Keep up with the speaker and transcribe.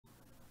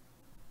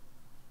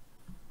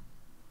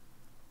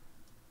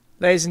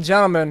Ladies and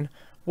gentlemen,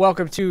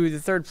 welcome to the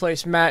third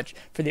place match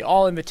for the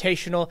All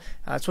Invitational.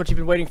 It's what you've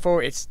been waiting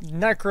for. It's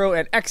Nycro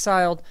and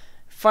eXiled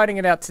fighting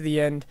it out to the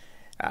end.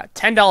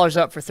 $10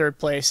 up for third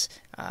place.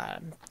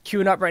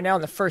 Queuing up right now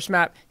in the first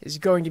map is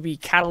going to be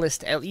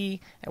Catalyst LE,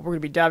 and we're going to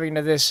be diving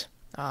into this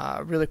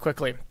really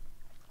quickly.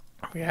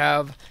 We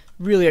have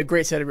really a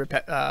great set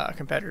of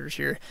competitors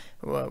here.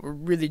 We're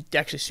really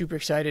actually super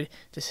excited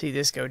to see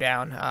this go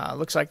down.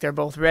 Looks like they're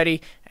both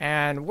ready,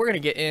 and we're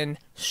going to get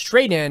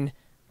straight in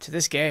to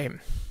this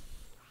game.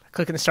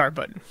 Clicking the start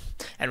button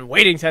and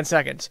waiting 10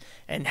 seconds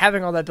and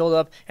having all that build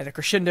up and the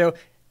crescendo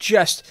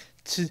just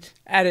to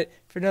add it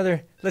for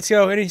another. Let's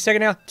go. Any second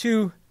now.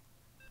 2,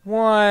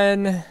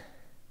 1. We're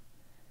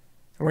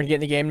going to get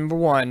into game number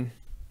 1.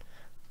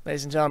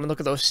 Ladies and gentlemen, look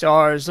at those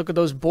stars. Look at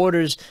those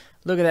borders.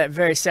 Look at that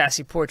very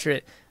sassy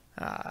portrait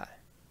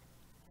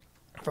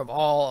from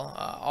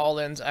all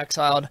ends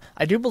eXiled.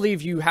 I do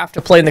believe you have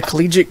to play in the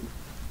collegiate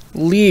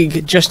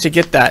league just to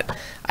get that.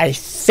 I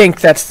think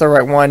that's the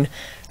right one.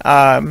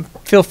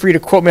 Feel free to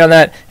quote me on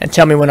that and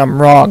tell me when I'm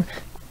wrong.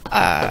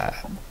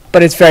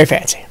 But it's very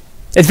fancy.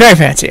 It's very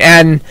fancy.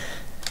 And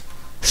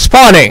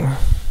spawning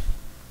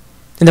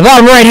in the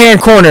bottom right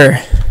hand corner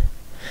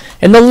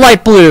in the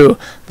light blue,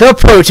 the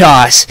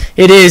Protoss,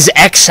 it is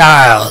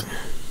eXiled.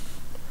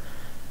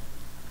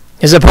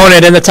 His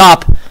opponent in the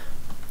top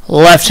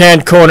left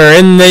hand corner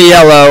in the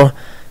yellow,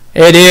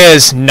 it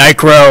is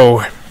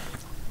Nycro.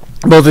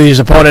 Both of these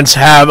opponents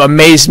have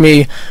amazed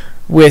me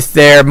with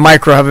their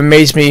micro, have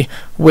amazed me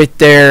with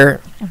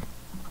their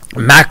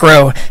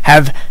macro,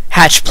 have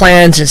hatched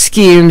plans and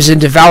schemes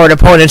and devoured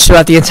opponents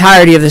throughout the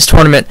entirety of this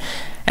tournament.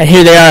 And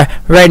here they are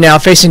right now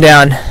facing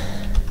down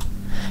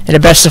in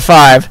a best of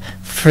 5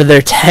 for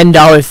their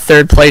 $10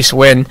 third place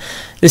win.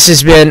 This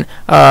has been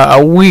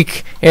a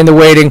week in the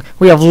waiting.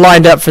 We have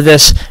lined up for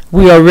this.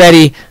 We are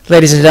ready.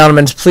 Ladies and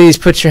gentlemen, please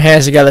put your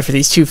hands together for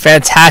these two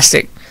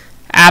fantastic,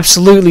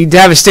 absolutely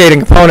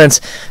devastating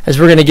opponents as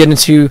we're going to get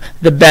into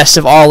the best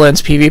of all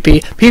ends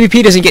PvP.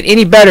 PvP doesn't get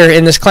any better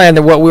in this clan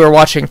than what we are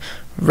watching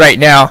right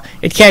now.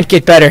 It can't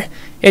get better.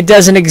 It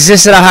doesn't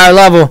exist at a higher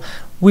level.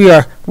 We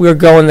are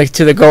going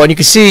to the goal, and you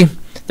can see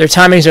their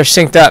timings are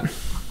synced up.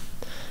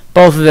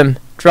 Both of them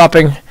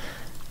dropping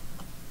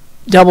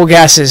double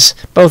gases.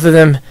 Both of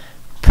them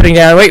putting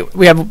down. Wait,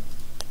 we have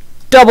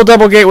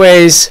double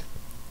gateways.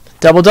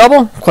 Double,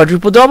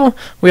 quadruple double.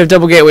 We have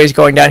double gateways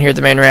going down here at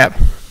the main ramp.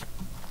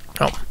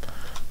 Oh.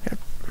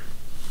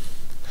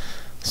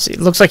 See, it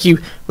looks like he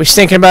was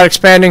thinking about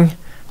expanding,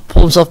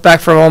 pulled himself back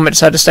for a moment,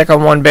 decided to stick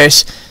on one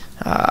base.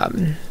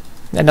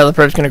 Another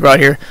probe's going to go out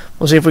here.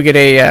 We'll see if we get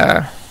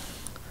a.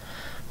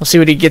 We'll see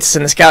what he gets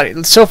in the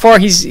scout. So far,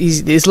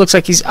 it looks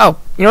like he's. Oh,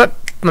 you know what?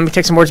 Let me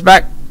take some words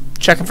back.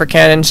 Checking for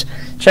cannons,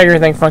 check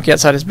everything funky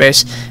outside his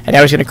base, and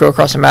now he's going to go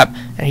across the map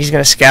and he's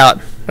going to scout.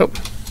 Oh.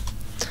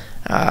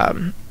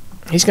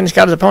 He's going to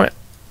scout his opponent.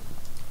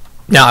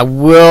 Now I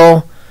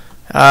will.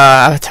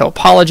 I have to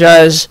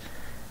apologize.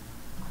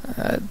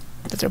 After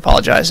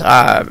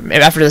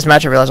this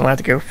match, I realized I'm going to have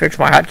to go fix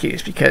my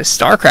hotkeys because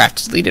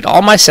Starcraft deleted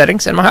all my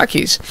settings and my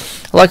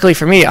hotkeys. Luckily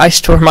for me, I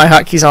store my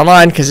hotkeys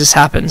online because this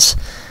happens.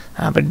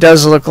 But it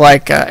does look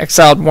like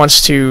eXiled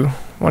wants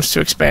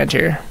to expand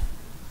here.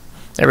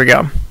 There we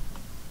go.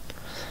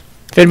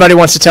 If anybody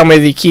wants to tell me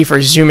the key for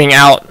zooming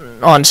out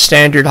on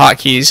standard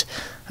hotkeys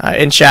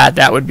in chat,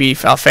 that would be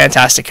a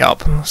fantastic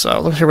help. So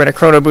looks like we're going to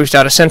chrono boost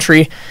out a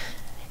sentry.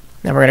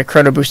 Then we're going to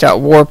chrono boost out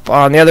warp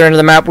on the other end of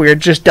the map. We are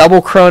just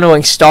double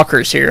chronoing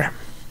stalkers here.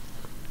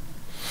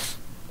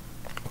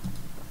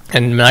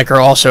 And Nycro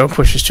also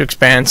pushes to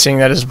expand, seeing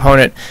that his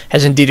opponent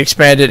has indeed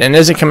expanded and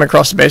isn't coming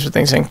across the base with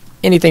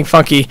anything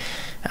funky.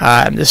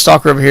 The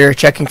stalker over here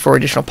checking for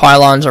additional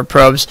pylons or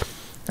probes,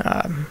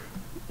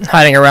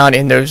 hiding around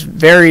in those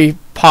very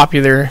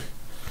popular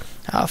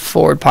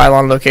forward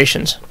pylon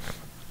locations.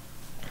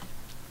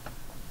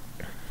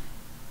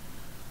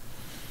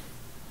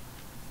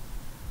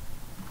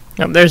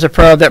 There's a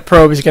probe. That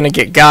probe is going to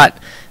get got.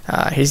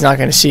 He's not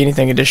going to see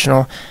anything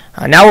additional.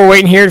 Now we're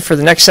waiting here for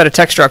the next set of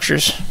tech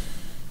structures.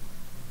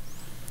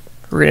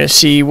 We're going to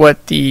see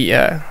what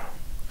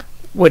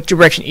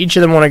direction each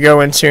of them want to go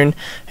in soon,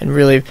 and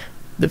really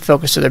the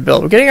focus of their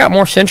build. We're getting out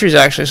more sentries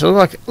actually, so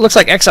it looks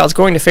like eXiled is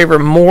going to favor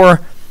more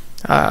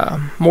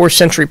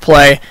sentry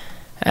play.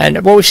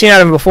 And what we've seen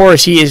out of him before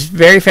is he is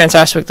very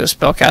fantastic with those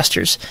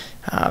spellcasters.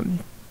 All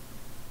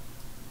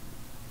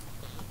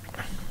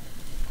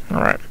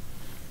right.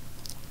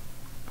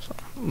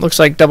 Looks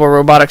like double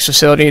robotics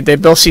facility. They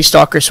both see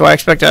stalkers, so I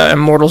expect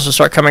immortals to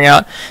start coming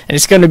out, and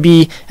it's going to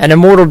be an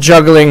immortal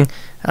juggling,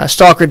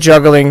 stalker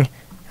juggling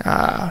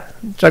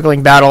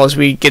battle as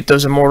we get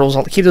those immortals,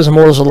 keep those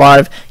immortals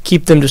alive,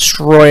 keep them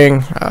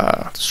destroying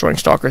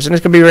stalkers, and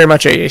it's going to be very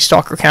much a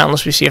stalker count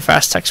unless we see a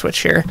fast tech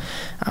switch here.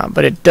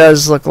 But it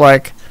does look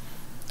like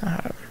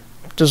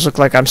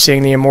I'm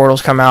seeing the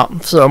immortals come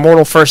out. So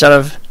immortal first out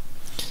of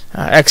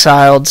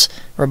eXiled's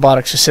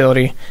robotics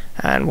facility.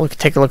 And we'll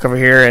take a look over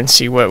here and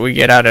see what we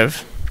get out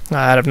of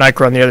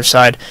Nycro on the other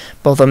side.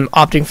 Both of them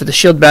opting for the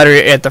shield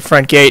battery at the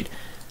front gate.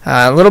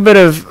 A little bit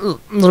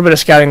of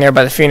scouting there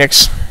by the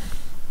Phoenix.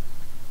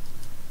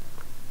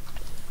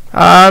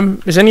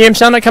 Is in-game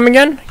sound not coming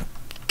in?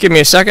 Give me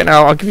a second.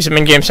 I'll give you some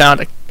in-game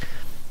sound. I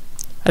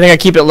think I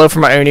keep it low for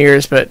my own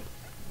ears, but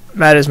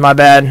that is my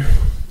bad.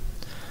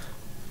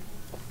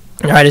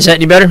 Alright, is that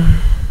any better?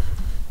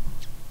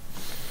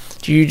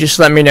 You just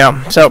let me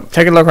know. So,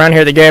 take a look around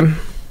here at the game.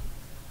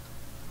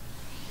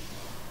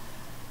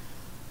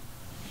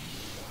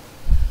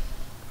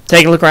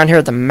 Take a look around here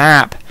at the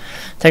map.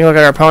 Take a look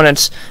at our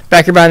opponents.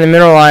 Back here behind the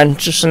middle line,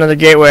 just another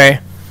gateway.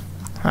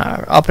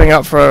 Upping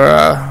up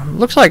for,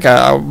 looks like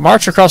a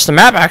march across the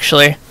map,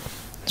 actually.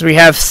 So we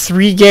have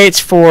 3 gates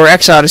for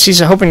eXiled. He's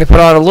hoping to put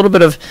on a little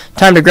bit of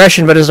timed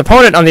aggression, but his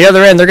opponent on the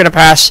other end, they're going to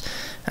pass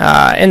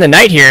in the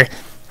night here.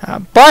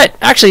 But,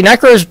 actually,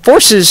 Nycro's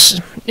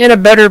forces in a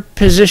better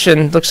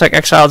position. Looks like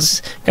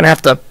eXiled's going to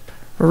have to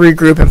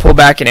regroup and pull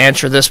back and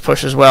answer this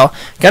push as well.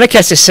 Going to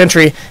catch this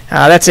sentry.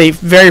 That's a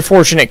very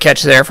fortunate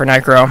catch there for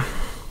Nycro.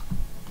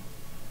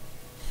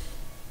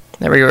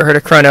 There we go, heard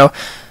a chrono.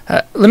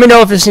 Let me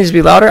know if this needs to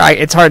be louder.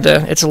 It's hard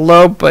to, it's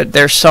low, but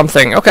there's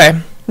something.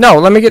 Okay, no,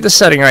 let me get this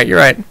setting right, you're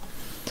right.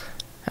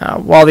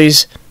 While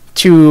these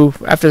two,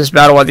 after this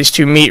battle, while these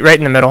two meet right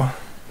in the middle.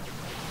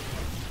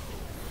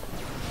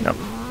 Nope.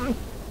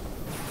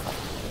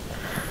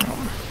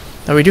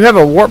 Now we do have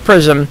a warp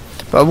prism,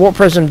 but a warp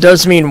prism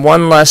does mean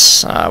one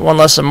less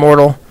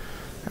immortal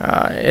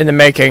in the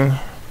making.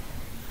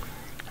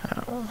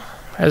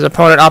 His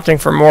opponent opting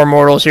for more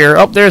immortals here.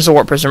 Oh, there's the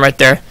warp prism right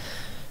there.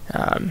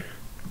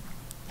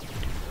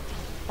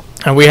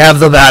 And we have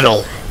the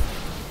battle.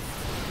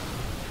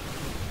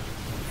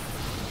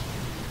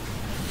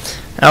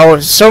 Oh,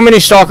 so many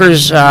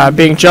stalkers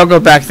being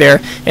juggled back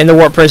there in the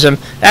warp prism.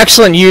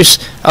 Excellent use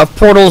of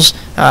portals.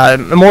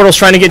 Immortals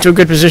trying to get to a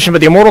good position, but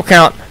the immortal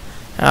count.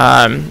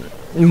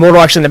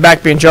 Immortal actually in the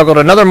back being juggled.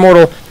 Another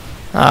immortal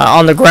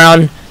on the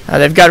ground.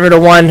 They've got rid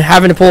of one,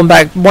 having to pull him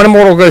back. One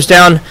immortal goes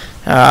down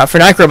for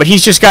Nycro, but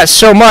he's just got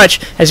so much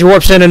as he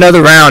warps in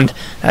another round,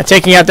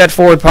 taking out that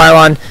forward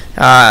pylon.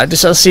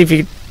 Just let's see if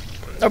he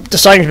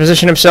deciding to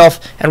position himself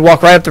and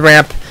walk right up the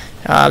ramp.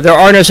 There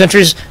are no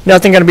sentries,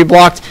 nothing going to be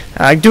blocked.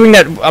 Doing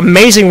that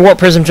amazing warp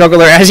prism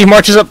juggler as he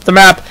marches up the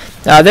map.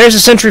 There's a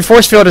sentry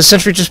force field. A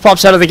sentry just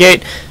pops out of the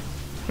gate.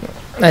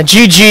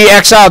 GG,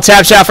 eXiled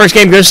taps out. First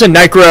game goes to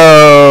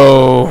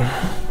Nycro.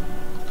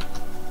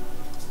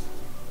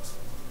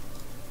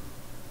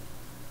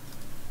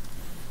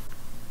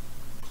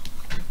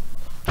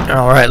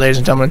 Alright, ladies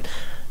and gentlemen,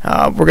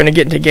 we're going to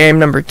get into game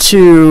number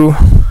 2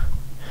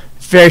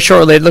 very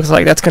shortly. It looks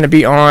like that's going to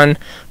be on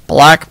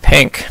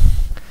black-pink.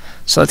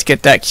 So let's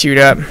get that queued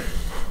up.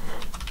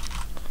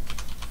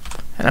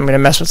 And I'm going to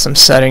mess with some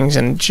settings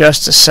in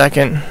just a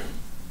second.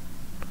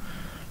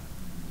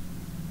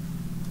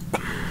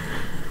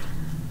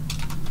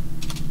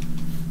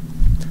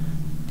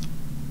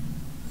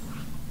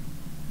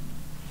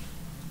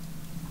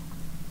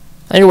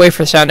 I need to wait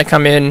for the sound to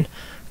come in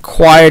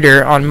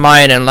quieter on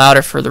mine and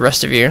louder for the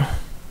rest of you.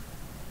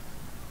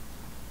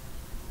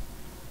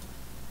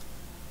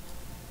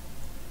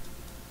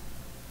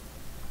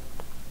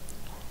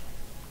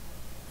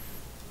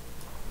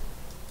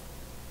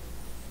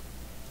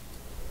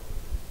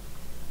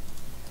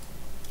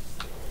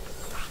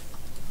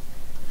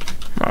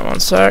 One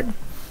sec.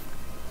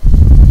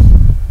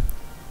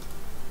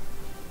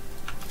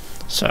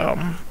 So,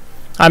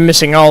 I'm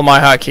missing all my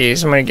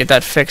hotkeys. I'm going to get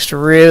that fixed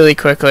really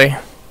quickly.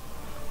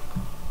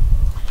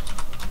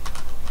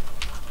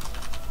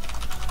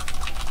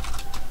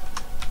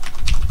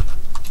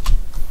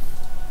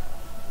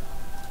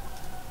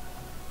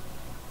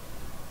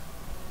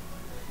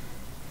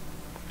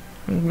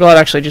 I'm glad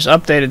I actually just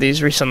updated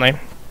these recently.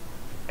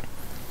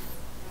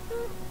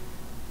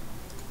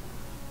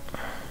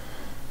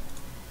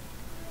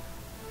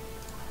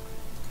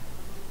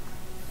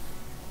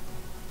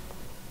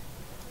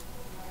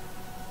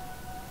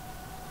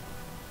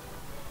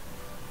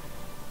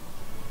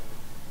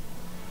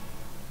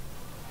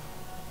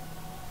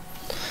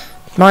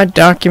 My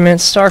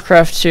documents,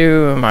 Starcraft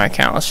 2, my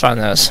account. Let's find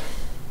those.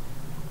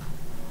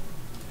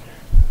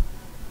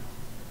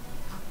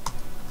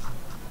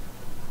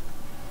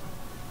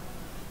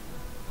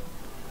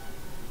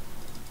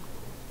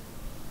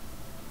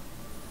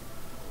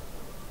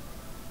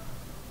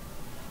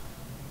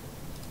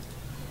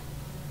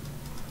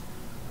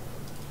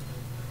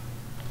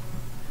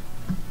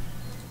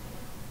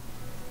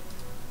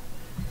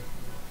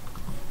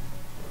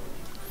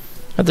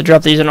 I have to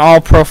drop these in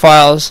all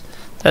profiles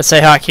that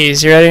say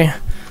hotkeys. You ready?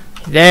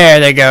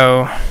 There they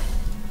go.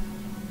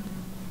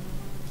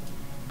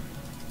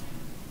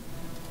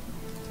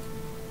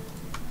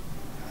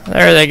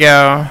 There they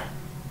go.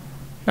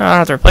 No, I don't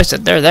have to replace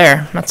it. They're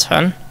there. That's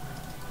fun.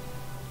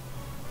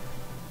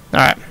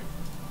 Alright.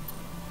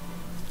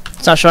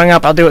 It's not showing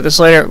up. I'll do it this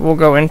later. We'll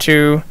go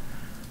into...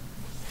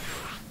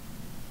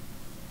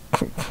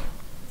 can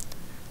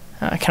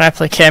I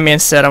play Cammy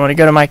instead? I'm going to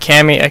go to my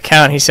Cammy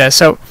account, he says.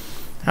 So,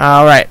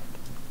 alright.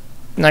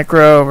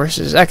 Nycro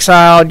versus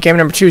eXiled. Game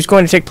number 2 is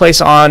going to take place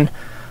on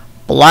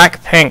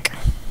black-pink.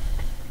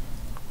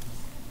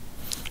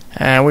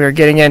 and we are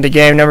getting into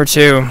game number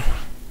 2.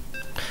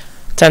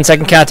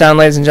 10-second countdown,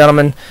 ladies and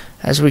gentlemen,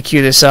 as we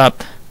cue this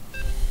up.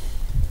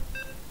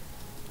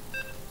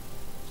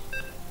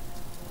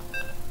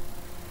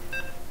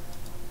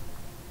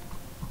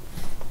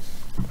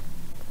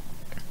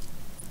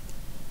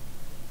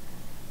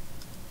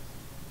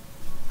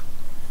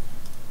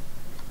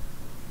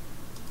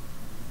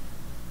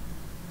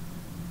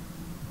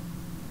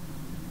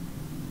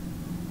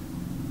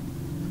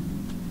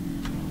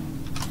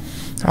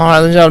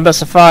 Alright, ladies and gentlemen,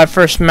 best of 5.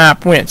 First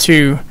map went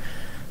to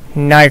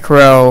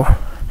Nycro.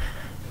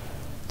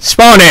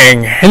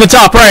 Spawning in the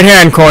top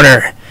right-hand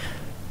corner.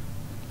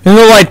 In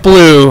the light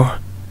blue,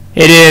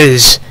 it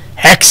is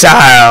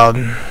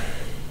eXiled.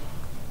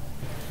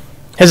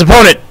 His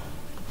opponent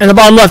in the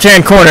bottom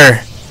left-hand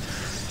corner,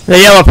 the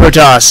yellow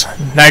Protoss,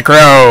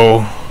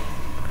 Nycro.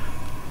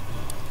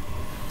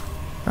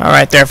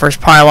 Alright there, first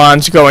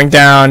pylons going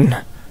down.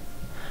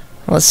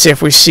 Let's see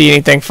if we see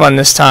anything fun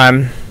this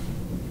time.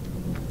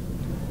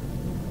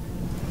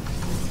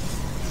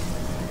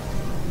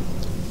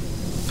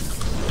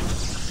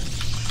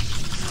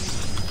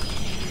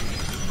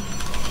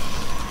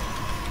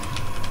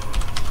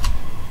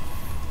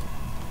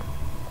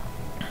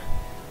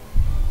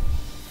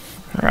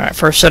 Alright,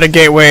 first set of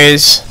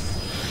gateways,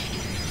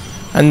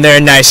 and they're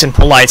nice and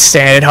polite,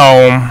 staying at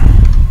home.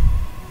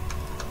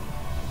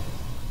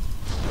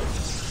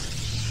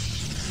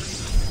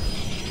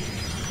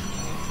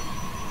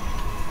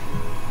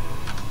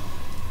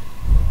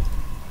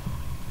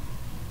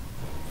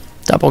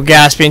 Double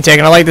gas being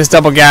taken. I like this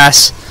double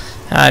gas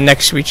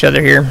next to each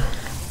other here.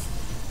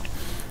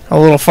 A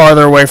little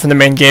farther away from the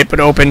main gate, but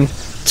open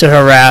to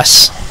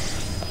harass.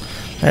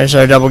 There's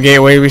our double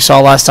gateway we saw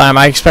last time.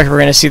 I expect we're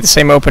going to see the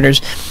same openers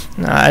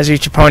as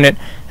each opponent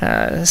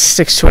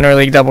sticks to an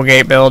early double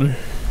gate build.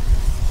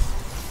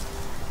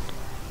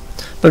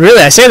 But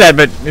really, I say that,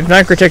 but if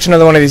Nycro takes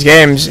another one of these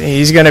games,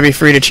 he's going to be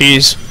free to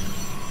cheese.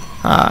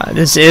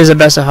 This is a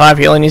best of 5.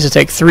 He only needs to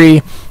take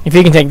 3. If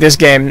he can take this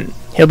game,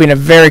 he'll be in a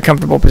very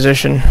comfortable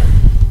position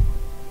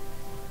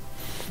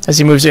as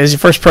he moves his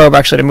first probe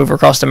actually to move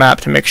across the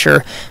map to make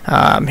sure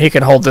he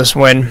can hold this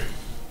win.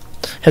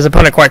 His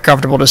opponent quite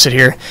comfortable to sit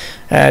here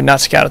and not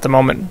scout at the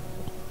moment.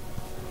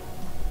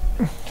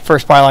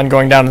 First pylon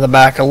going down to the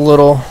back, a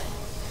little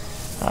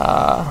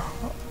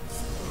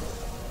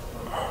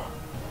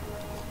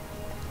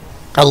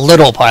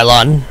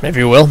pylon, if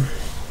you will.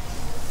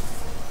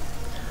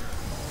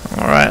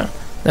 Alright,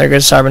 there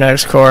goes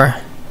Cybernetics Core.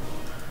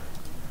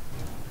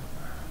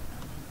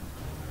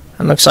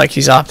 And looks like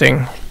he's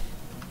opting.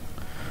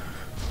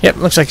 Yep,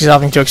 looks like he's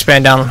opting to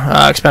expand on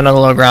the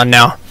low ground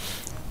now.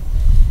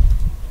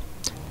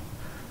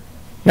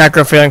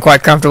 Nycro feeling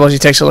quite comfortable as he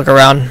takes a look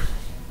around.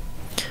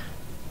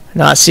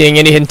 Not seeing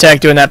any hidden tech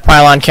doing that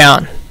pylon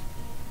count.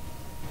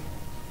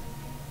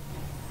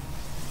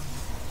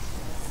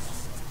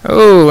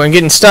 Oh, and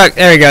getting stuck.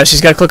 There he goes.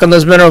 He's got to click on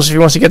those minerals if he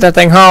wants to get that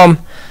thing home.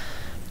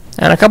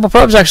 And a couple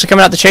probes actually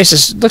coming out to chase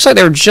this. Looks like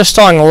they were just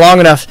stalling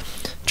long enough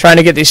trying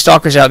to get these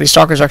stalkers out. These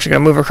stalkers are actually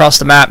going to move across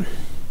the map.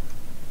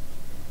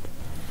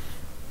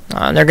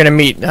 And they're going to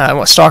meet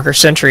Stalker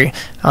Sentry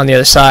on the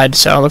other side,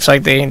 so it looks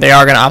like they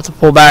are going to opt to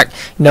pull back,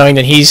 knowing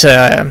that he's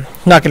not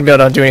going to be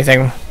able to do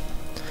anything.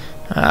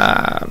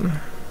 Not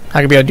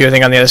going to be able to do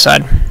anything on the other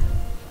side.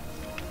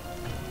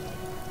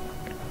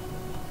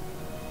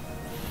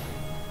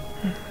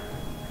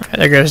 Right,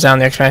 there goes down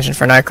the expansion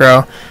for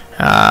Nycro.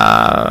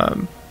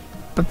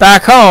 But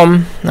back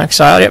home,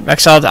 eXiled. Yep,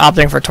 eXiled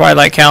opting for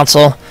Twilight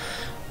Council.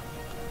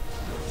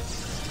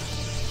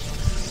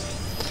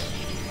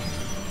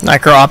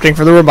 Nycro opting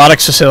for the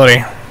robotics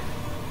facility.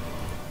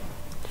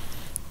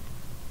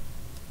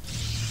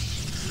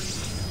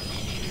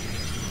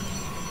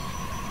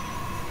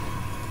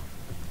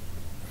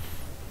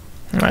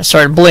 Alright,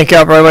 started to blink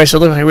up right away, so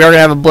it looks like we are going to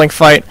have a blink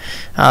fight.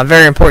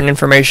 Very important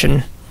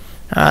information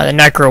that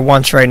Nycro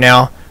wants right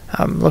now.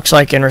 Looks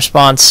like in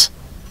response,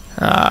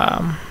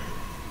 well,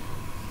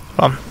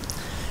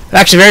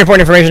 actually very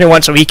important information he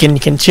wants so he can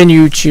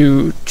continue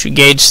to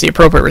gauge the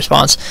appropriate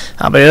response.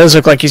 But it does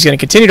look like he's going to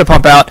continue to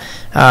pump out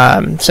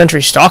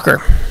Sentry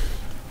Stalker.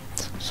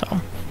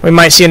 So we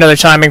might see another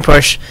timing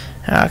push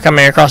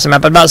coming across the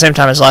map, but about the same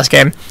time as last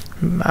game.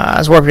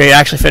 As Warpgate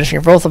actually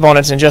finishing both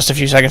opponents in just a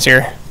few seconds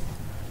here.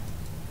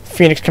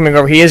 Phoenix coming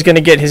over. He is going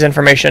to get his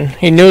information.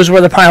 He knows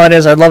where the pilot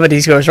is. I love it.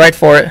 He goes right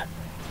for it.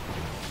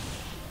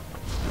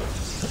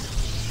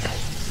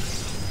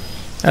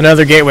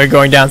 Another gateway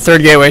going down.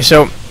 Third gateway.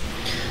 So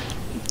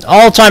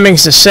all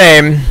timing's the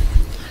same.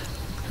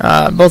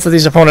 Both of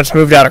these opponents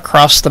moved out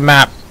across the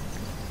map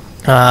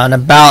in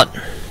about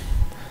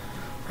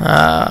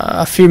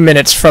a few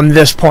minutes from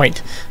this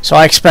point. So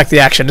I expect the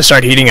action to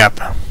start heating up.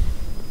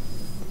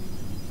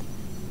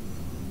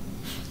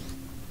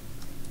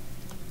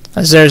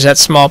 As there's that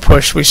small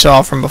push we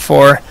saw from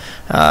before.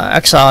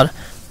 eXiled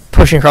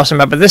pushing across the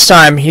map. But this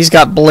time he's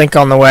got Blink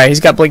on the way. He's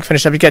got Blink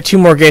finished up. He's got 2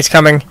 more gates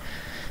coming.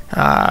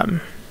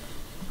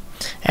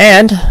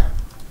 And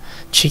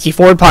cheeky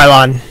forward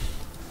pylon.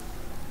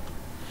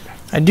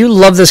 I do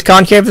love this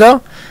concave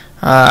though.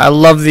 I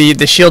love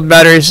the shield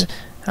batteries.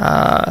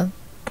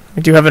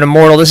 We do have an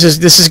immortal. This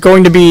is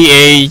going to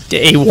be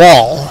a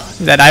wall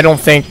that I don't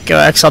think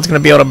eXiled's going to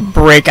be able to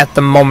break at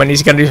the moment.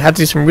 He's going to have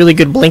to do some really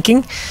good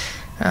blinking,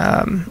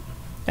 and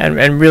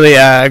really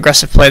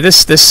aggressive play.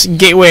 This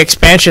gateway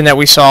expansion that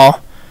we saw,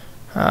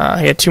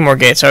 he had 2 more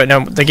gates. Oh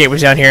no, the gate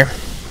was down here.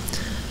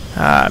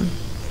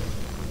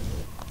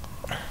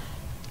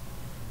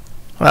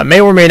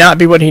 May or may not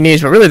be what he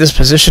needs, but really this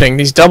positioning,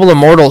 these double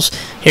immortals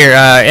here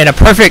in a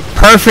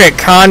perfect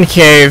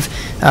concave.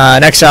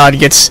 eXiled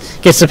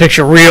gets the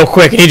picture real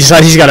quick, and he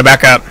decides he's got to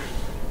back up.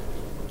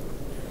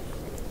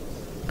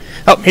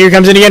 Oh, here he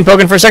comes in again,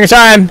 poking for a second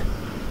time,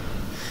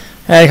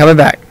 and coming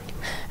back.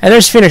 And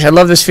there's Phoenix. I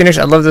love this Phoenix.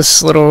 I love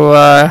this little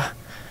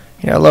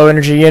low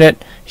energy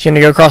unit. He's going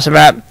to go across the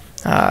map.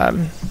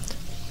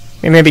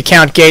 Maybe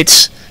count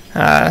gates.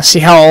 See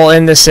how all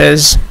in this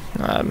is.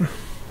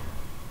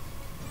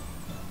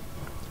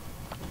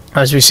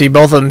 As we see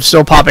both of them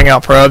still popping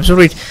out probes. When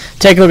we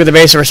take a look at the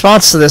basic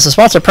response to this, the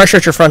response to pressure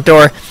at your front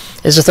door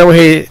is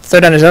to throw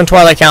down his own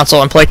Twilight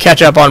Council and play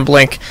catch up on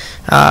Blink,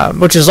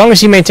 which as long as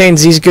he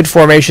maintains these good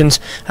formations,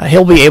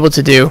 he'll be able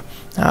to do.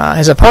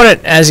 His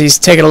opponent, as he's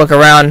taking a look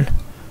around,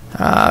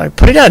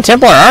 putting down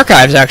Templar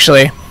Archives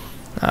actually.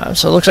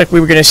 So it looks like we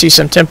were going to see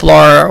some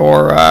Templar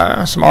or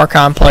some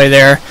Archon play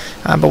there,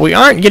 but we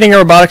aren't getting a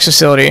robotics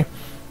facility.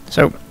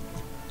 So.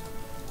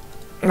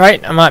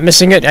 Right, I'm not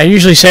missing it. I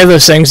usually say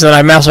those things, then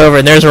I mouse over,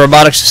 and there's a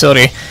robotics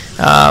facility.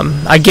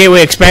 A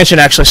gateway expansion,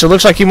 actually. So it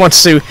looks like he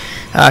wants to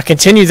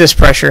continue this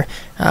pressure,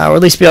 or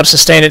at least be able to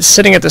sustain it.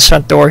 Sitting at this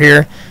front door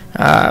here,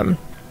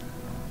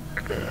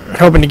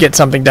 hoping to get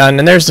something done.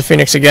 And there's the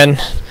Phoenix again,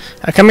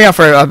 coming out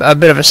for a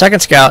bit of a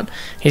second scout.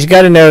 He's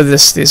got to know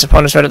this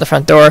opponent's right at the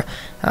front door.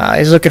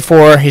 He's looking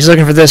for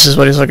this is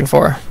what he's looking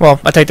for. Well,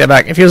 I take that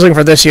back. If he was looking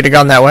for this, he'd have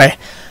gone that way.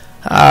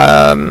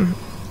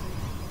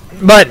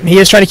 But he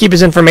is trying to keep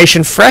his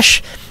information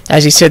fresh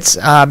as he sits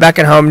back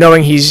at home,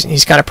 knowing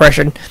he's kind of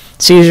pressured.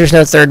 Sees there's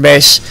no third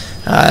base.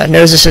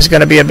 Knows this is going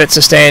to be a bit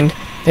sustained.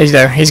 He's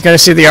there. He's going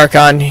to see the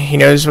Archon. He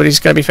knows what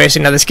he's going to be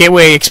facing. Now, this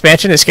gateway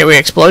expansion, this gateway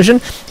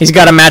explosion, he's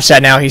got to match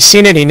that now. He's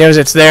seen it. He knows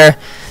it's there.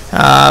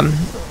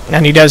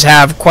 And he does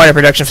have quite a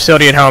production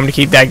facility at home to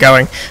keep that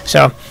going.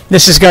 So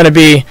this is going to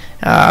be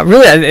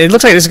really, it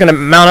looks like this is going to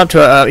mount up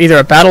to either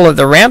a battle of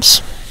the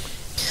ramps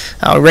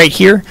right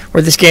here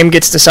where this game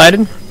gets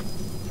decided.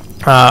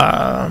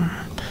 But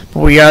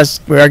we are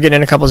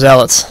getting a couple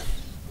zealots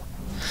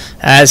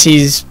as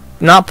he's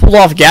not pulled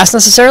off gas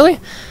necessarily.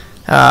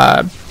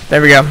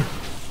 There we go.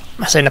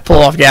 I say to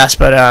pull off gas,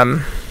 but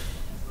about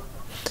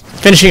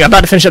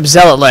to finish up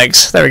zealot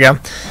legs. There we go.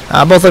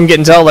 Both of them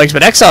getting zealot legs,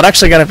 but eXiled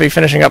actually going to be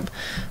finishing up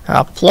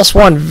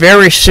 +1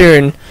 very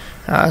soon.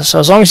 So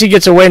as long as he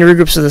gets away and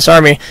regroups with this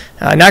army,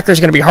 Nycro is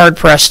going to be hard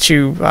pressed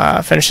to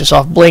finish this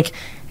off. Blink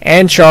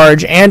and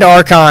charge and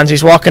Archons.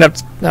 He's walking up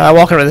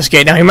this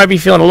gate. Now he might be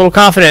feeling a little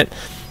confident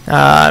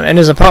in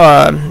his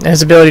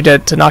ability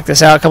to knock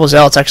this out. A couple of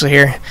zealots actually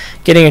here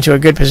getting into a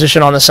good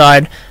position on the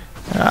side,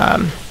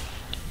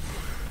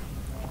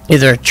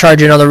 either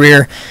charging on the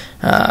rear.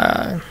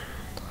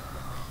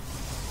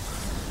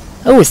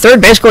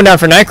 Third base going down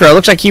for Nycro.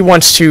 Looks like he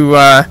wants to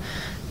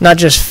not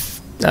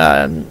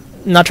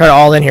try to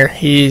all in here.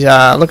 He's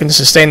looking to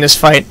sustain this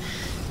fight.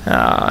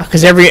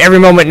 Because every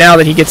moment now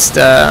that he gets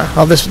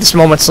this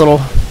moment's little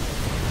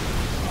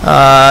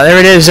there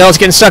it is. Zealots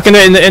getting stuck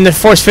in the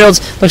force fields.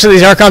 Looks like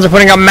these Archons are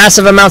putting out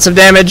massive amounts of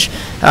damage,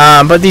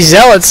 but these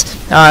Zealots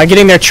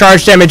getting their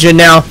charge damage in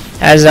now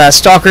as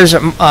Stalkers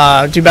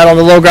do battle on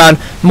the low ground.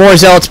 More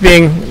Zealots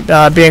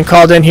being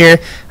called in here.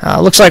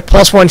 Looks like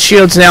 +1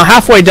 shields now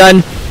halfway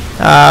done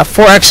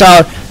for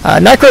eXiled.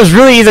 Nycro's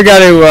really either got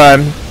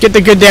to get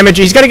the good damage.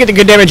 He's got to get the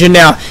good damage in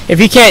now. If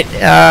he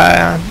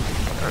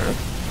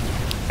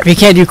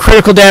can't do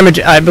critical damage,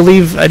 I do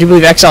believe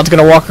eXiled's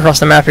going to walk across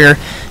the map here.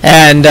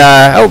 And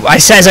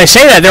as I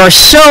say that, there are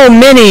so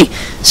many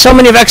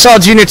of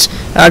eXiled's units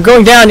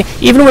going down.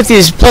 Even with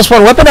these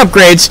 +1 weapon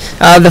upgrades,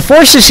 the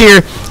forces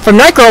here from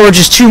Nycro are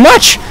just too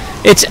much.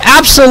 It's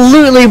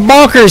absolutely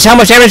bonkers how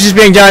much damage is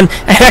being done.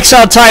 And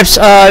eXiled taps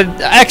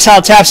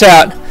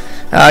out.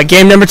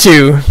 Game number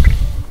 2.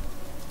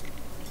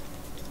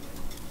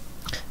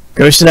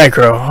 Goes to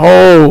Nycro.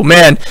 Oh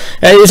man,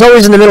 it's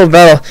always in the middle of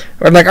battle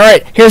where I'm like, all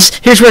right, here's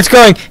where it's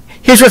going.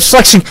 Here's where it's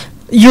flexing.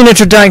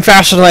 Units are dying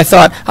faster than I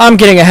thought. I'm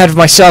getting ahead of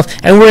myself,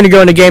 and we're going to go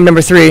into game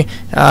number 3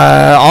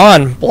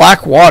 on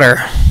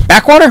Blackwater.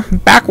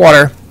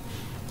 Backwater.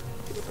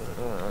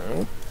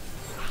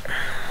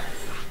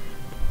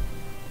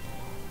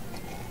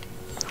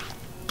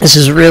 This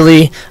is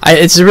really,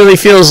 it really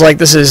feels like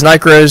this is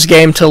Nycro's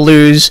game to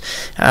lose.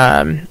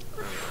 I'm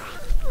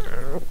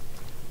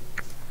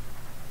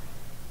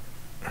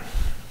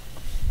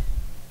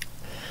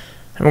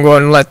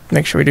going to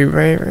make sure we do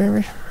right.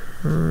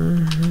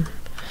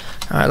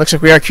 Alright, looks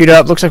like we are queued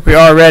up. Looks like we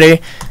are ready.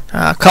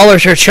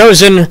 Colors are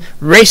chosen.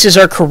 Races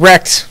are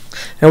correct.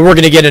 And we're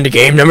going to get into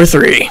game number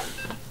 3.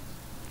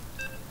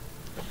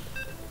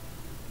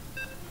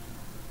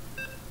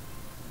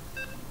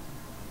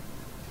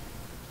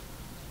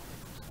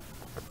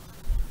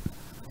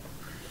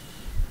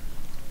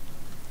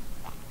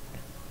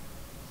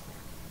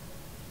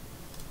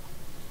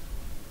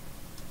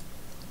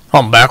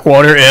 on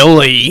Backwater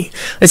LE.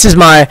 This is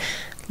my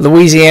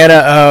Louisiana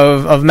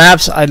of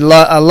maps. I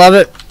love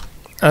it.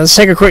 Let's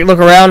take a quick look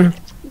around.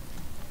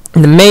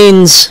 The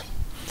mains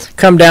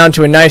come down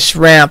to a nice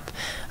ramp,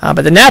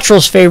 but the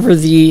naturals favor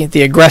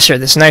the aggressor.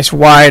 This nice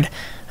wide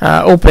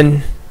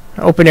open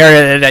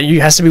area that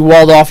has to be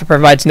walled off. It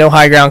provides no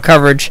high ground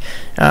coverage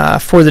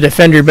for the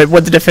defender. But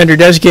what the defender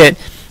does get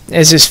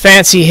is this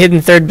fancy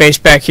hidden third base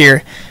back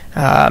here.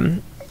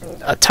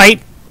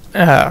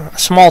 A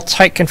small,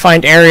 tight,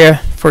 confined area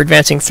for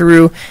advancing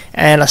through,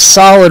 and a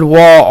solid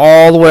wall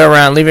all the way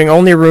around, leaving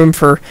only room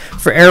for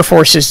air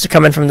forces to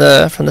come in from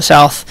the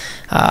south,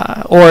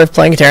 or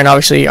playing Terran,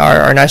 obviously,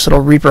 our nice little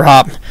Reaper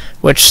hop,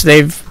 which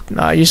they've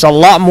used a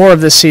lot more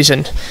of this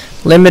season.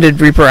 Limited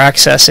Reaper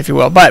access, if you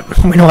will, but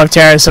we don't have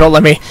Terran, so don't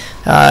let me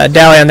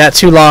dally on that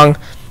too long.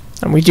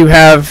 And we do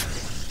have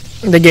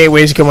the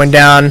gateways going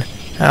down,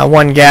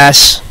 one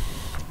gas.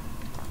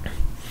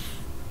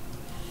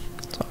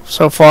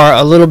 So far,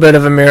 a little bit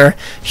of a mirror.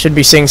 Should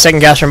be seeing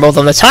second gas from both of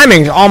them. The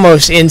timing's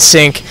almost in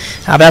sync.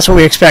 That's what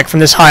we expect from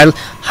this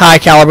high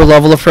caliber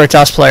level of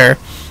Protoss player.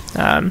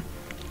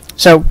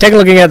 So, take a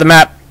look at the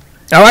map.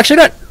 Oh, actually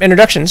not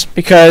introductions,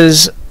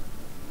 because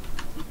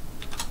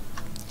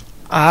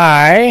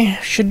I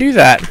should do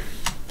that.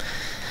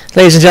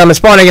 Ladies and gentlemen,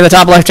 spawning in the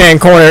top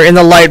left-hand corner in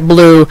the light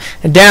blue.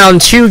 Down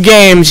 2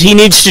 games. He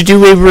needs to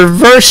do a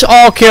reverse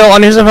all kill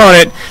on his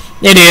opponent.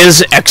 It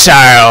is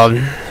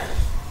eXiled.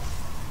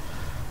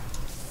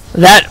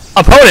 That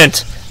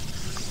opponent,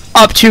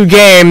 up 2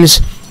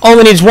 games,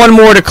 only needs 1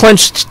 more to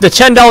clinch the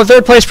 $10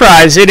 third place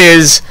prize. It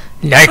is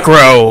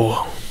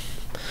Nycro.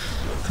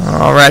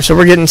 Alright, so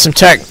we're getting some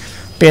tech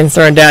being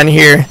thrown down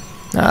here.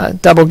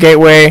 Double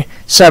gateway,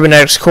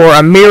 cybernetics core,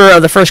 a mirror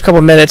of the first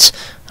couple minutes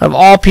of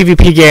all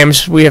PvP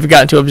games we have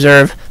gotten to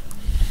observe.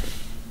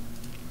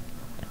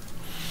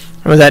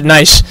 With that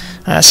nice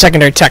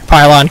secondary tech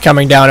pylon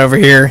coming down over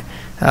here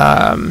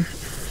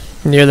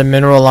near the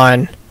mineral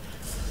line.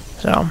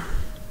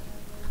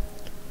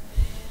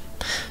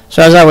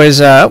 So as always,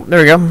 there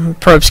we go,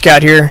 probe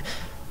scout here.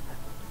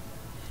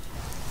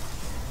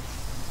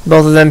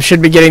 Both of them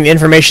should be getting the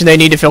information they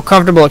need to feel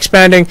comfortable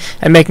expanding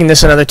and making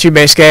this another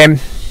 2-base game.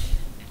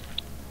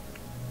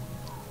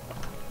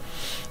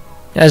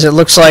 As it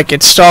looks like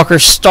it's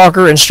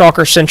Stalker, and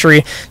Stalker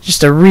Sentry,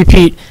 just a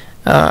repeat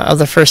of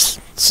the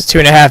first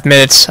 2.5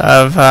 minutes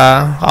of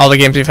all the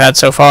games we've had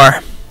so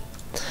far.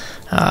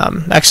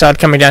 eXiled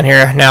coming down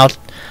here now.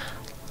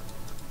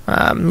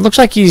 Looks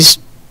like he's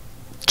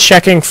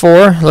checking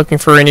looking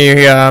for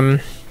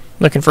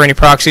any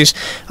proxies.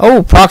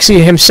 Oh,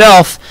 proxy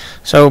himself.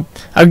 So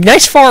a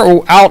nice far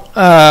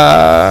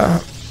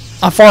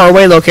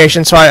away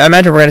location. So I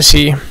imagine we're going to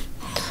see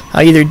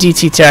either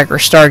DT Tech or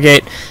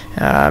Stargate.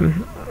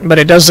 But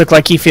it does look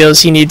like he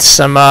feels he needs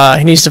some.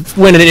 He needs to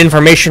win an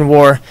information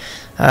war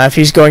if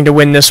he's going to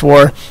win this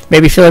war.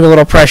 Maybe feeling a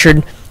little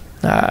pressured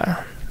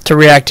to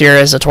react here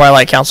as the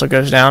Twilight Council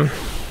goes down.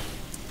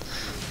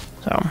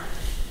 So.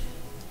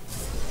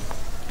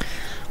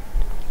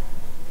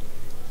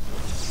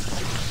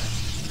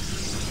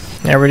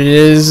 There it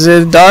is,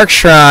 Dark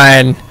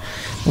Shrine.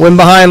 Win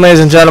behind,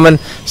 ladies and gentlemen.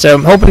 So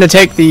I'm hoping to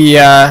take the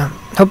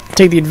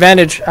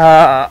advantage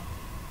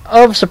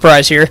of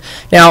surprise here.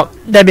 Now,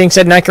 that being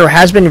said, Nycro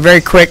has been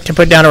very quick to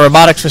put down a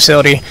robotics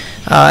facility,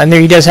 and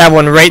there he does have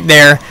one right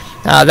there.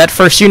 That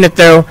first unit,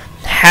 though,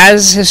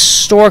 has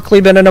historically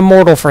been an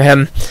immortal for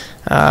him,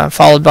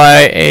 followed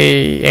by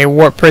a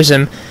warp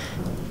prism.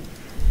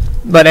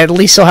 But at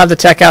least he'll have the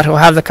tech out. He'll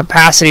have the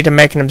capacity to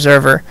make an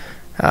observer.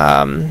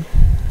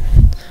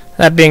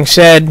 That being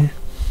said,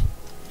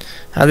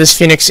 this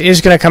Phoenix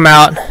is going to come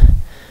out.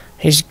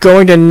 He's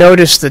going to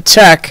notice the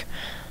tech,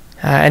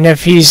 and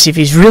if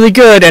he's really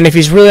good and if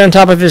he's really on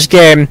top of his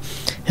game,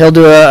 he'll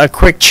do a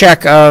quick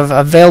check of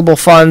available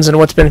funds and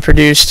what's been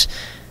produced,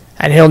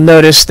 and he'll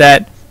notice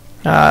that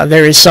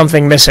there is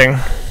something missing,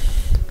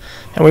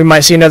 and we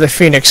might see another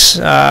Phoenix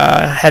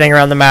heading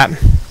around the map.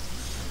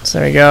 So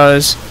there he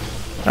goes.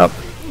 Oh,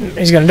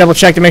 he's going to double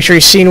check to make sure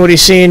he's seen what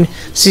he's seen.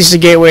 Sees the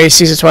gateway,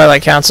 sees the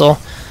Twilight Council.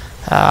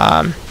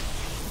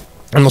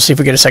 And we'll see if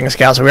we get a second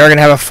scout. So we are going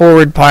to have a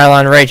forward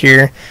pylon right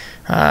here.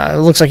 It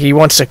looks like he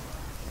wants to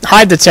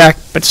hide the tech,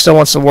 but still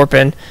wants to warp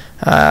in.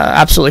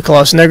 Absolutely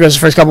close. And there goes the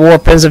first couple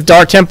warp pins of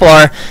Dark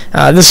Templar.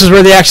 This is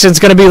where the action is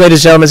going to be, ladies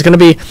and gentlemen. It's going to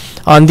be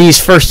on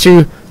these first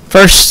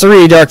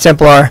 3 Dark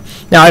Templar.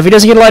 Now, if he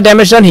doesn't get a lot of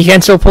damage done, he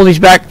can still pull these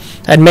back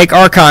and make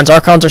Archons.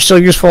 Archons are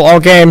still useful all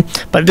game,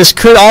 but this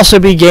could also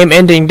be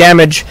game-ending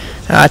damage.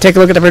 Take a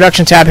look at the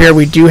production tab here.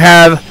 We do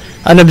have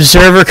an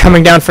observer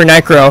coming down for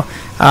Nycro.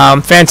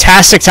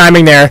 Fantastic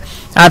timing there.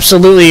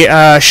 Absolutely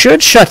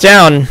should shut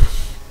down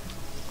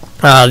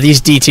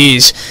these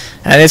DTs,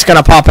 and it's going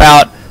to pop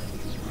out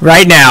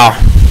right now.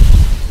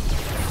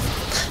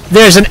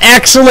 There's an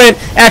excellent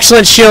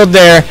shield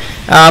there.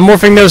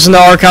 Morphing those into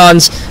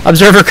Archons.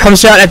 Observer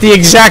comes out at the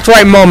exact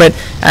right moment,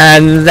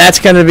 and that's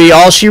going to be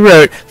all she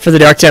wrote for the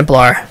Dark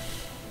Templar.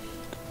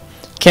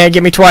 Can't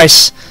get me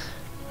twice.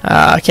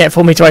 Can't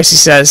fool me twice, he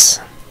says.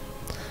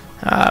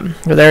 Well,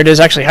 there it is,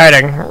 actually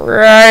hiding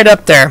right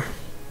up there.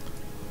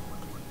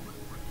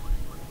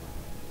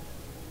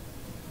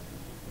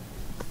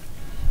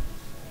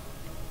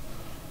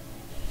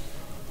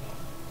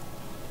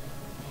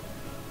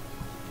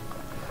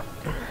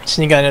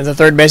 Sneak on into the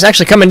third base.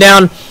 Actually coming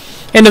down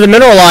into the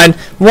mineral line.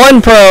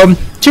 1 probe,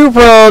 2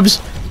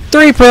 probes,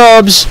 3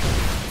 probes,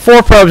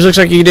 4 probes. Looks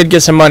like you did get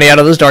some money out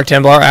of this Dark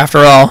Templar after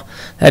all.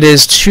 That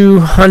is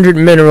 200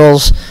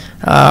 minerals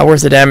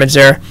worth of damage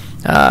there.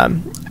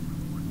 On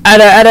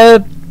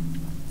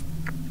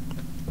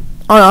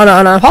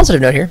a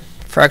positive note here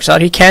for eXiled,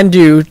 he can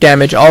do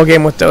damage all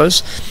game with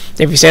those.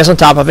 If he stays on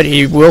top of it,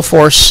 he will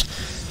force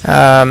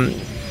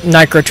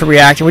Nycro to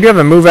react. And we do have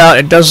a move out.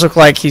 It does look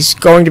like he's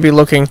going to be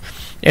looking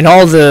in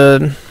all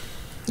the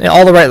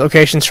right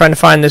locations, trying to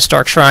find this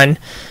Dark Shrine.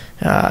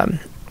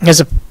 His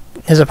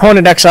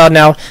opponent eXiled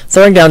now,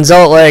 throwing down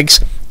Zealot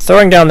legs,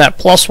 throwing down that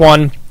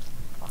 +1,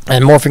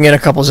 and morphing in a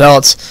couple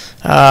Zealots.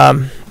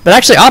 But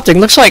actually opting,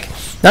 looks like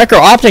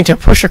Nycro opting to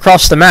push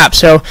across the map.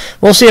 So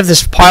we'll see if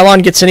this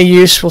pylon gets any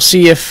use. We'll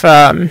see if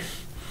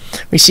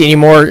we see any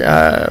more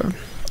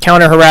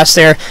counter harass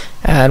there,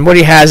 and what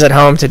he has at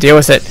home to deal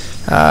with it.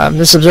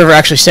 This observer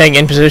actually staying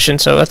in position,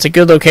 so that's a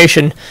good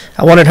location.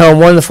 1 at home,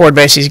 1 in the forward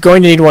base. He's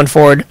going to need 1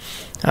 forward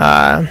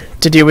to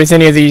deal with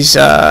any of these,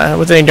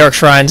 with any Dark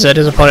Shrines that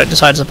his opponent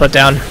decides to put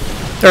down,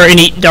 or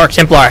any Dark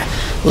Templar.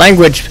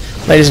 Language,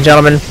 ladies and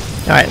gentlemen.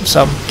 Alright,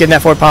 so getting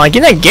that forward pylon,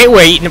 getting that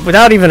gateway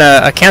without even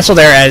a cancel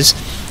there, as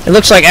it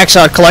looks like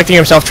eXiled collecting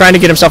himself, trying to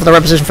get himself in the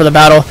right position for the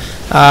battle,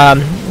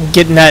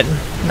 getting that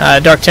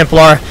Dark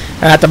Templar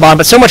at the bottom.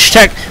 But so much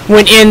tech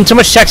went in, so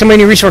much tech, so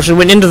many resources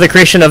went into the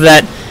creation of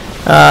that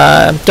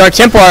Dark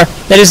Templar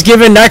that has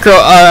given Nycro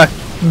a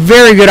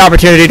very good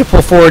opportunity to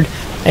pull forward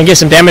and get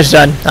some damage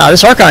done.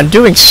 This Archon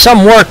doing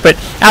some work, but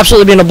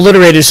absolutely being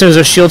obliterated as soon as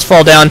those shields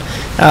fall down.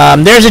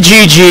 There's a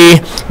GG.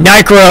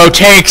 Nycro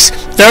takes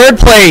 3rd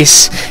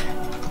place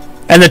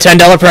and the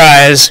 $10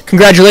 prize.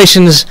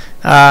 Congratulations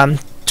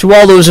to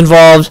all those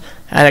involved,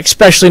 and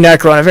especially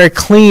Nycro on a very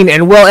clean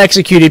and well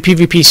executed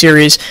PvP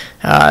series.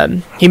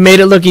 He made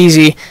it look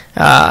easy.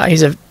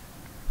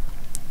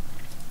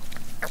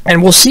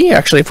 And we'll see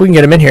actually if we can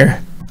get him in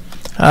here.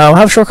 We'll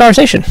have a short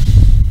conversation.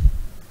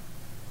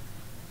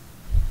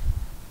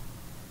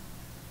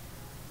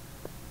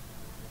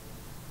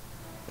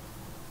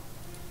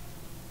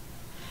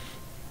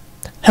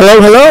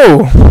 Hello,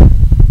 hello.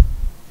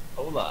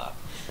 Hola.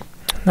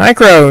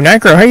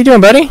 Nycro, how you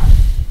doing, buddy?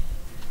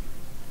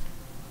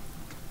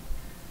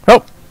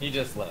 Oh, He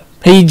just left.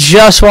 he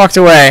just walked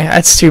away.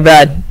 That's too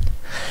bad.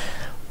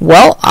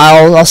 Well,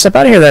 I'll step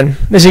out of here then.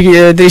 Is he?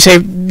 Did he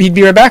say he'd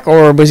be right back,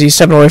 or was he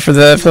stepping away for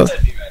the? He said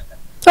he'd be right back.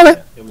 Okay.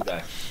 Yeah, he'll be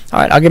back. All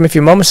right, I'll give him a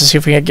few moments to see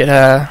if we can get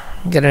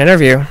an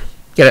interview,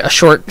 get a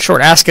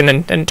short asking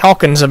and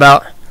talkings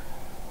about.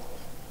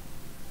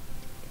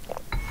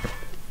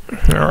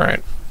 All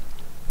right.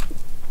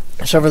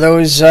 So for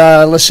those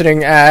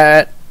listening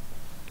on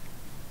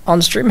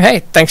the stream, hey,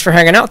 thanks for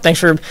hanging out. Thanks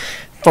for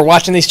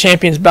watching these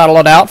champions battle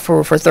it out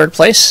for 3rd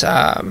place.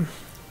 I'm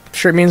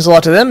sure it means a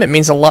lot to them. It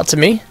means a lot to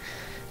me.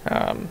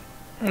 And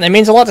it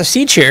means a lot to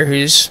Siege here,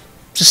 who's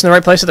just in the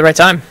right place at the right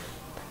time.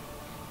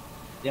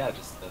 Yeah,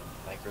 just the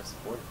Nycro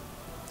support.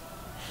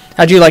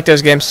 How'd you like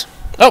those games?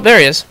 Oh, there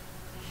he is.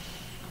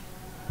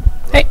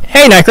 Hey,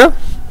 Nycro.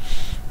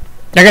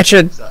 I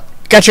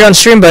got you on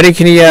stream, buddy.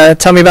 Can you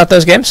tell me about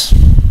those games?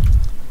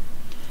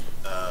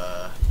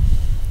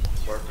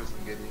 Warp Prism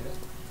getting it.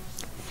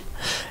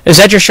 Is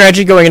that your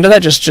strategy going into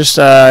that? Just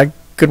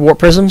good warp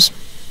prisms?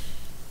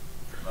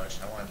 Pretty much.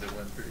 I wanted to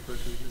win pretty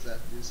quickly because I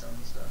had to do some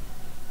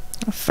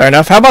stuff. Fair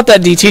enough. How about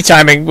that DT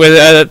timing? With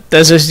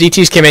as those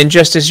DTs came in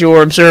just as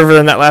your observer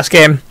in that last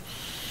game?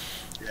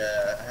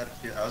 Yeah, I had a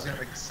few. I was gonna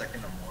make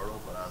 2nd Immortal,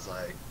 but I was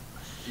like,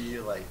 I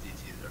feel like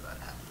DTs are about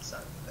half the size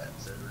of that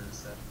observer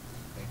instead.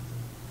 I think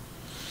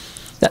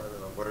it's probably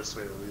the worst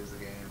way to lose the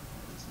game.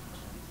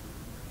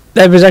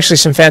 That was actually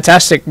some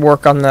fantastic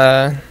work on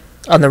the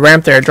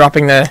ramp there,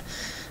 dropping that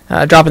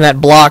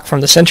block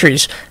from the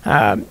sentries.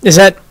 Is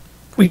that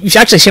we've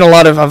actually seen a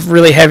lot of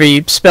really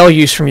heavy spell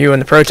use from you in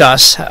the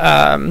Protoss.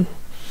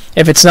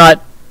 If it's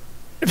not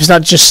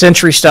just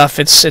sentry stuff,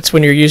 it's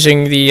when you're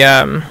using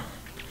the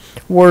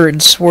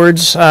words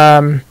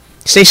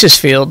stasis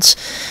fields.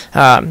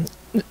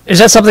 Is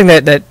that something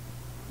that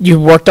you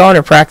worked on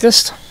or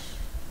practiced?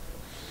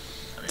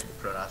 I mean,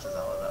 Protoss is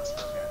all about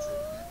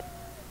spellcasting.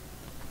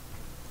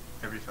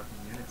 Every fucking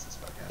unit's a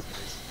spellcaster,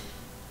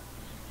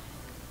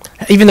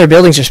 basically. Even their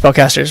buildings are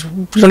spellcasters.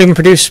 We don't even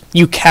produce.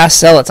 You cast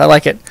zealots. I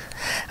like it.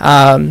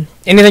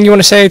 Anything you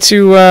want to say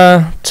to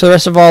the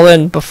rest of All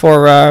In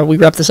before we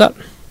wrap this up?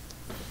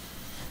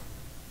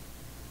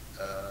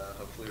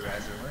 Hopefully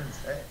Riser wins.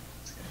 Hey.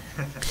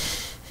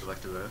 Good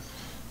luck to both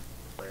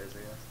players, I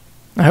guess.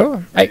 I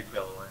hope. Maybe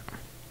Quail will win.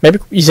 Maybe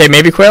you say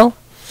maybe Quail.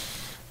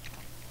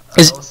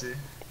 Is- We'll see.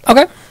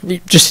 Okay. You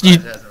Riser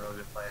hasn't really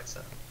been playing,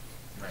 so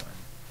he might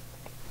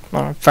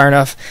win. fair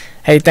enough.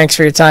 Hey, thanks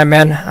for your time,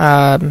 man.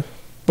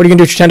 What are you gonna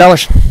do with your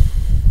 $10?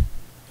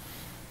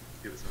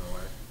 Give it some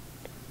away.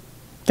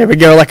 There we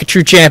go, like a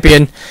true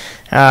champion.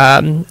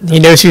 He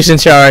knows who's in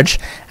charge.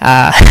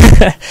 All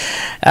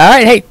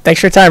right, hey, thanks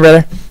for your time,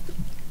 brother.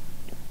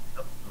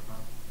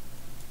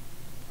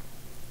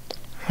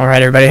 All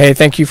right, everybody. Hey,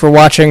 thank you for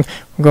watching.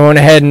 I'm going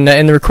ahead and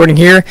end the recording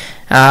here.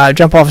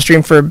 Jump off the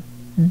stream for a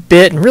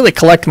bit and really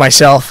collect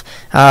myself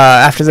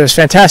after those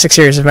fantastic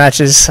series of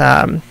matches.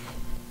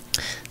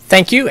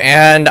 Thank you,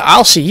 and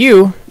I'll see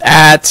you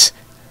at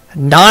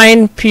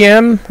 9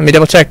 p.m. Let me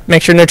double check,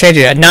 make sure no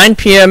changes. At 9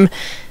 p.m.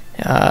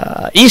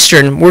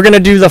 Eastern, we're gonna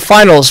do the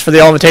finals for the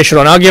All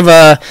Invitational, and I'll give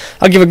a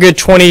good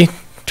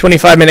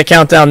 20-25 minute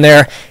countdown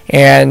there,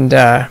 and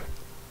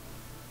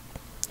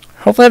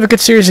hopefully have a good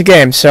series of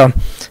games. So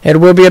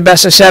it will be a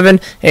best of 7.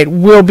 It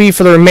will be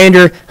for the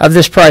remainder of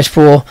this prize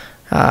pool.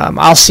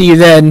 I'll see you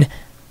then.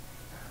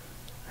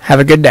 Have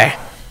a good day.